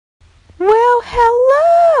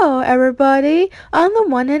Oh, hello, everybody. I'm the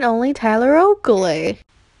one and only Tyler Oakley.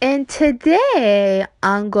 And today,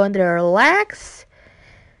 I'm going to relax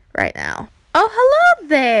right now. Oh, hello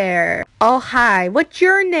there. Oh, hi. What's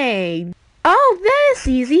your name? Oh, that is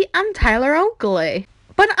easy. I'm Tyler Oakley.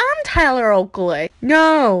 But I'm Tyler Oakley.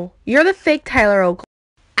 No, you're the fake Tyler Oakley.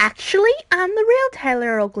 Actually, I'm the real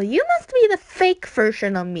Tyler Oakley. You must be the fake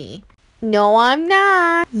version of me. No, I'm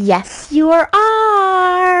not. Yes, you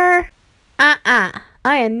are.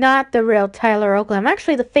 I am not the real Tyler Oakley. I'm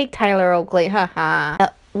actually the fake Tyler Oakley. Haha.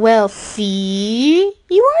 Well, see?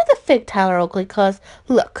 You are the fake Tyler Oakley, cause,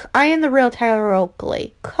 look, I am the real Tyler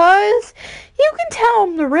Oakley. Cause, you can tell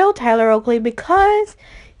I'm the real Tyler Oakley because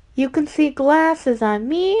you can see glasses on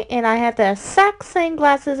me, and I have the exact same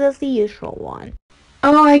glasses as the usual one.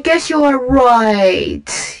 Oh, I guess you are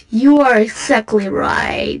right. You are exactly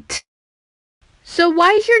right. So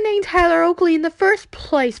why is your name Tyler Oakley in the first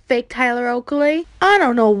place, fake Tyler Oakley? I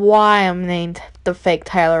don't know why I'm named the fake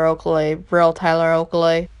Tyler Oakley, real Tyler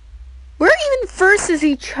Oakley. We're even versus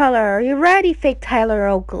each other. Are you ready, fake Tyler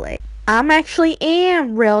Oakley? I'm actually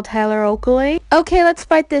am real Tyler Oakley. Okay, let's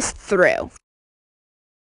fight this through.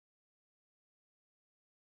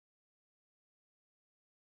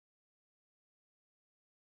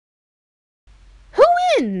 Who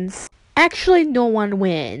wins? Actually, no one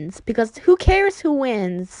wins. Because who cares who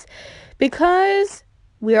wins? Because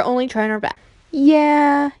we are only trying our best.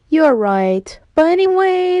 Yeah, you're right. But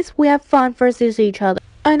anyways, we have fun versus each other.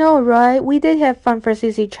 I know, right? We did have fun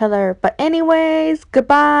versus each other. But anyways,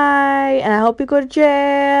 goodbye. And I hope you go to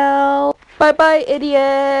jail. Bye-bye,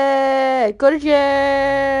 idiot. Go to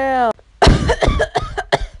jail. The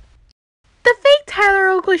fake Tyler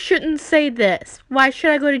Oakley shouldn't say this. Why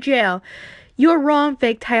should I go to jail? You're wrong,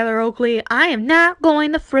 fake Tyler Oakley. I am not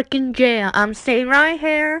going to frickin' jail. I'm staying right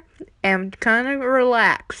here and kind of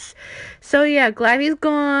relax. So yeah, glad he's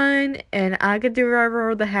gone and I can do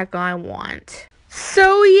whatever the heck I want.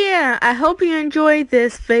 So yeah, I hope you enjoyed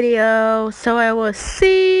this video. So I will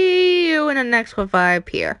see you in the next one if I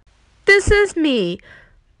appear. This is me,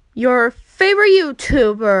 your favorite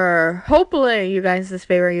YouTuber. Hopefully you guys'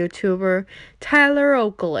 favorite YouTuber, Tyler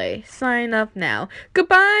Oakley. Sign up now.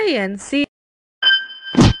 Goodbye and see you.